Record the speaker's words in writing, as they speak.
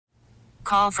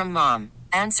Call from mom.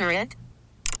 Answer it.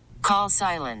 Call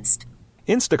silenced.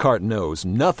 Instacart knows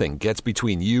nothing gets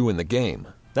between you and the game.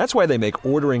 That's why they make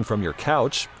ordering from your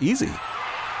couch easy.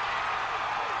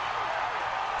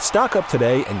 Stock up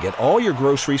today and get all your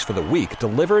groceries for the week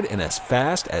delivered in as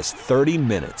fast as 30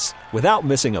 minutes without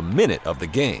missing a minute of the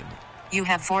game. You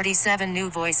have 47 new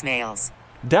voicemails.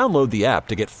 Download the app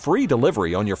to get free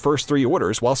delivery on your first 3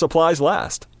 orders while supplies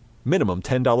last. Minimum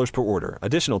 $10 per order.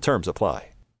 Additional terms apply.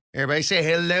 Everybody say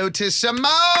hello to Simone.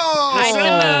 Hi,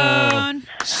 Simone.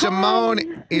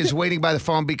 Simone is waiting by the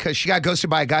phone because she got ghosted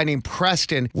by a guy named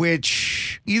Preston,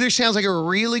 which either sounds like a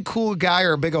really cool guy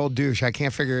or a big old douche. I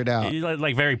can't figure it out. He's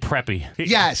like very preppy.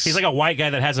 Yes. He's like a white guy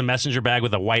that has a messenger bag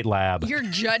with a white lab. You're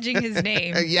judging his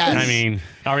name. Yes. I mean,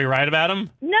 are we right about him?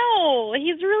 No,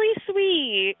 he's really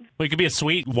sweet. Well, he could be a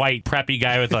sweet, white, preppy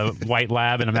guy with a white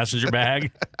lab and a messenger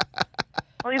bag.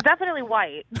 Well, he's definitely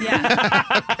white.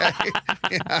 Yeah.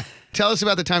 Yeah. Tell us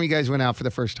about the time you guys went out for the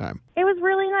first time. It was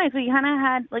really nice. We kind of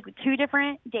had like 2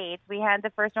 different dates. We had the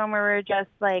first one where we were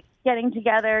just like getting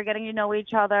together, getting to know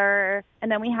each other.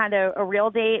 And then we had a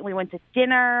real date. We went to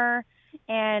dinner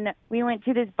and we went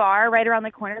to this bar right around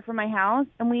the corner from my house.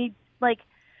 And we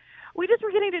just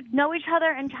were getting to know each other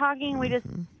and talking. We just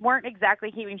weren't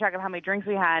exactly keeping track of how many drinks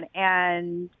we had.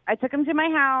 And I took him to my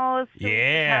house. So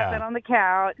Yeah. we sat on the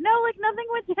couch. No, like nothing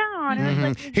went down. It was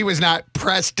like, He was not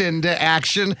pressed into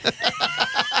action.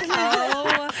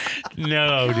 Oh,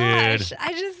 No, gosh.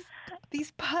 dude.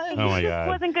 These puns. Oh, my it God.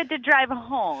 wasn't good to drive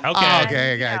home. Okay. Oh,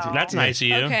 okay, I got you. That's nice of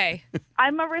you. Okay.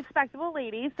 I'm a respectable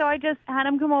lady, so I just had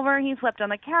him come over. He slept on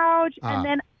the couch, and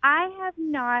then I have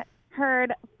not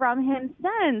heard from him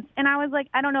since. And I was like,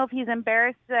 I don't know if he's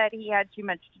embarrassed that he had too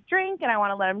much to drink, and I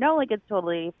want to let him know, like, it's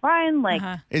totally fine. Like,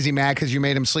 Is he mad because you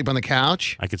made him sleep on the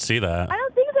couch? I could see that. I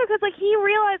don't think so, because, like, he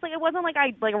realized, like, it wasn't like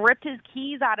I, like, ripped his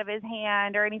keys out of his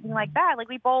hand or anything like that. Like,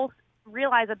 we both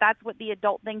realized that that's what the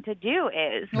adult thing to do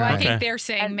is. Well, I Okay. think they're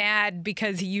saying mad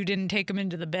because you didn't take him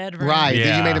into the bedroom. Right.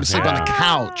 That you made him sleep on the Yeah.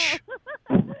 couch.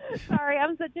 Sorry,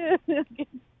 I'm such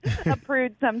a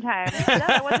prude sometimes.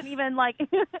 That wasn't even like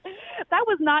that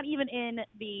was not even in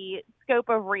the scope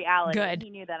of reality. Good. He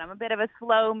knew that. I'm a bit of a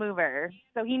slow mover.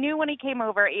 So he knew when he came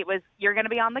over it was you're going to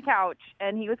be on the couch,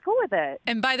 and he was cool with it.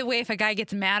 And by the way, if a guy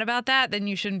gets mad about that, then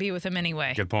you shouldn't be with him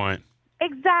anyway. Good point.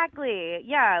 Exactly.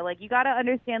 Yeah, like you got to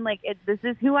understand like this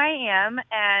is who I am,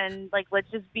 and like let's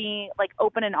just be like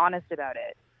open and honest about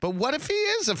it. But what if he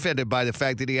is offended by the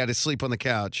fact that he had to sleep on the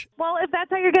couch? Well, if that's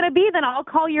how you're going to be, then I'll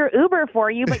call your Uber for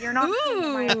you, but you're not paying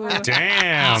Ooh. my rent.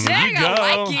 Damn. Dang, you go.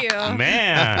 I like you.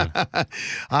 Man.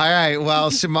 All right. Well,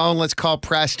 Simone, let's call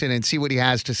Preston and see what he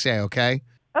has to say, okay?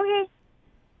 Okay.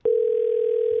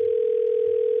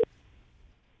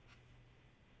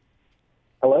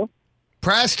 Hello?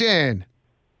 Preston.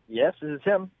 Yes, this is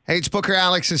him. Hey, it's Booker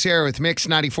Alex and Sarah with Mix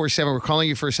 94.7. We're calling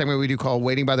you for a segment we do called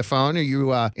Waiting by the Phone. Are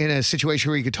you in a situation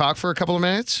where you could talk for a couple of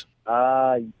minutes?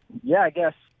 Yeah, I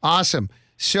guess. Awesome.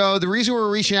 So the reason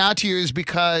we're reaching out to you is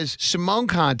because Simone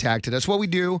contacted us. What we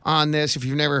do on this, if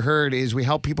you've never heard, is we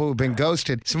help people who've been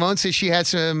ghosted. Simone says she had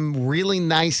some really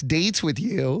nice dates with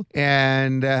you.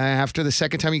 And after the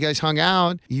second time you guys hung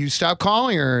out, you stopped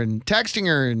calling her and texting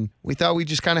her. And we thought we'd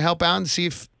just kind of help out and see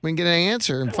if we can get an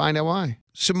answer and find out why.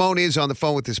 Simone is on the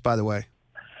phone with us, by the way.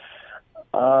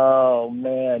 Oh,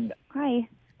 man. Hi.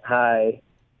 Hi.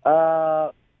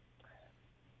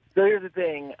 So here's the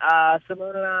thing.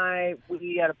 Simone and I,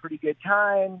 we had a pretty good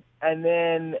time, and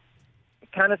then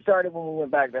it kind of started when we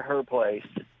went back to her place.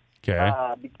 Okay.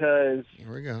 Because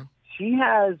Here we go. she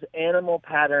has animal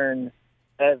pattern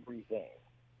everything.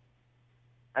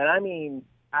 And I mean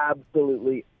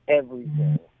absolutely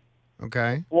everything.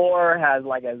 Okay. Floor has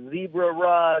like a zebra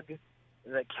rug.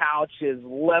 The couch is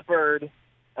leopard.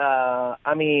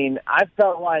 I mean, I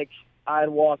felt like I'd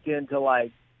walked into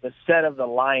like the set of The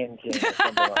Lion King or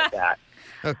something like that.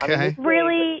 Okay. I mean,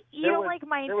 Really? You there don't was- like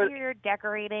my there was- interior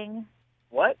decorating?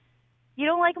 What? You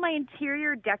don't like my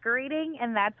interior decorating,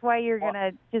 and that's why you're going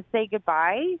to just say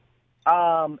goodbye?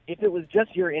 If it was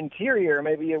just your interior,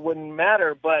 maybe it wouldn't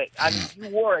matter. But I mean, you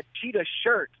wore a cheetah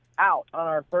shirt out on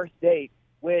our first date,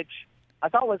 which I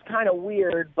thought was kind of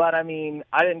weird. But I mean,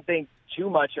 I didn't think too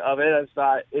much of it. I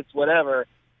thought it's whatever.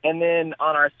 And then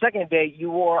on our second date, you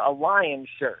wore a lion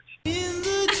shirt.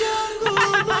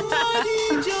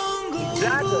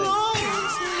 Exactly.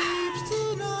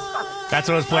 That's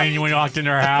what was playing when you walked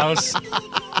into her house.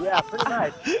 Yeah, pretty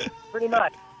much. Pretty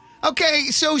much. Okay,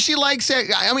 so she likes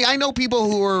it. I mean, I know people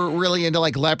who are really into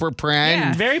like leopard print.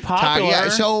 Yeah. Very popular. Yeah,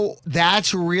 so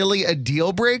that's really a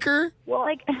deal breaker? Well,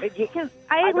 Like, it just- can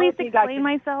I at don't least think I explain can-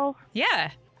 myself?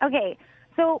 Yeah. Okay,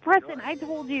 so So, Preston, I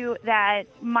told you that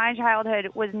my childhood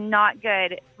was not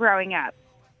good growing up.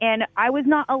 And I was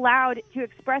not allowed to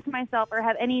express myself or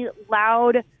have any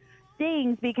loud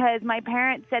things because my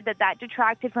parents said that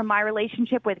detracted from my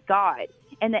relationship with God.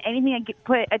 And that anything I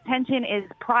put attention is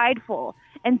prideful.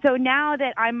 And so now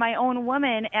that I'm my own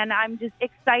woman and I'm just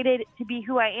excited to be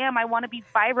who I am, I want to be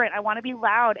vibrant, I want to be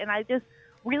loud, and I just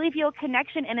really feel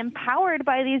connection and empowered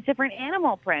by these different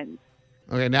animal prints.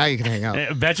 Okay, now you can hang up.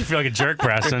 I bet you feel like a jerk,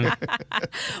 Preston.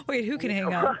 Wait, who can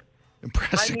hang up?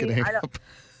 Preston can hang up.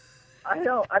 I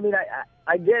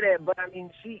get it, but I mean,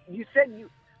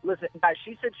 listen, guys,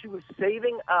 she said she was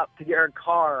saving up to get her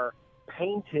car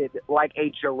painted like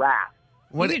a giraffe.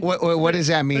 What does that mean? What does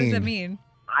that mean?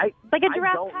 Like a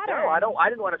giraffe pattern. I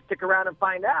didn't want to stick around and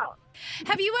find out.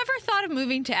 Have you ever thought of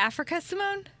moving to Africa,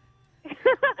 Simone?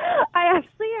 I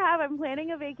actually have. I'm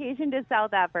planning a vacation to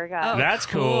South Africa. Oh, That's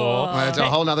cool. Well, that's a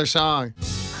whole nother song.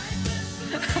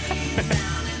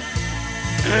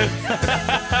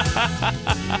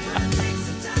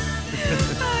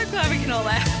 I'm glad we can all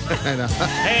laugh. I know.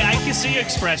 Hey, I can see you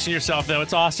expressing yourself, though.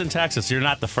 It's Austin, Texas. You're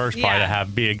not the first probably to Yeah.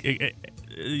 have big.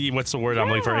 What's the word I'm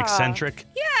looking for? Eccentric?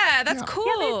 Yeah, that's cool.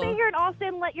 Yeah, they say here in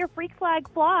Austin, let your freak flag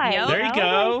fly. Yep. There you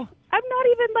go. Like, I'm not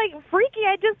even, like, freaky.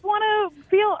 I just want to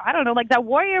feel, I don't know, like that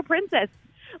warrior princess.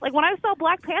 Like, when I saw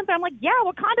Black Panther, I'm like, yeah,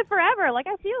 Wakanda forever. Like,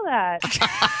 I feel that.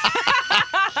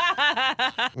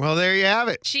 Well, there you have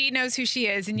it. She knows who she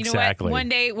is. And you know Exactly. what? One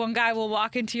day, one guy will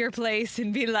walk into your place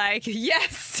and be like,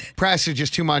 yes. Press is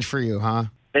just too much for you, huh?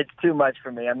 It's too much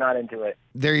for me. I'm not into it.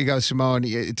 There you go, Simone.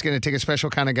 It's going to take a special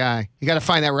kind of guy. You got to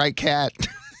find that right cat.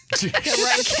 The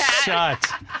right cat.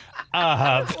 Shut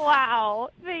up. Wow.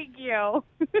 Thank you.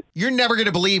 You're never going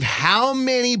to believe how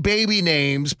many baby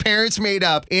names parents made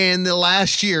up in the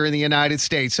last year in the United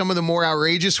States. Some of the more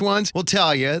outrageous ones we'll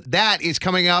tell you. That is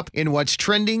coming up in what's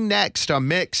trending next on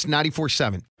Mix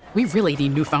 94.7. We really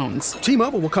need new phones.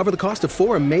 T-Mobile will cover the cost of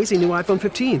 4 amazing new iPhone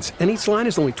 15s, and each line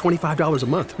is only $25 a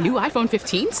month. New iPhone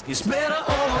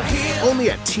 15s?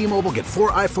 Only at T-Mobile, get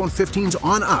 4 iPhone 15s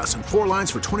on us and 4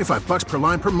 lines for $25 per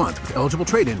line per month with eligible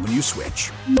trade-in when you switch.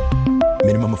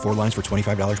 Minimum of 4 lines for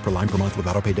 $25 per line per month with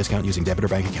autopay discount using debit or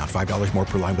bank account. $5 more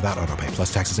per line without autopay,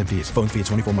 plus taxes and fees. Phone fee at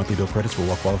 24 monthly bill credits for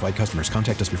well-qualified customers.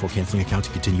 Contact us before canceling account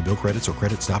to continue bill credits or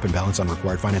credit stop and balance on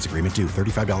required finance agreement due.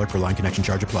 $35 per line connection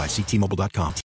charge applies. See T-Mobile.com.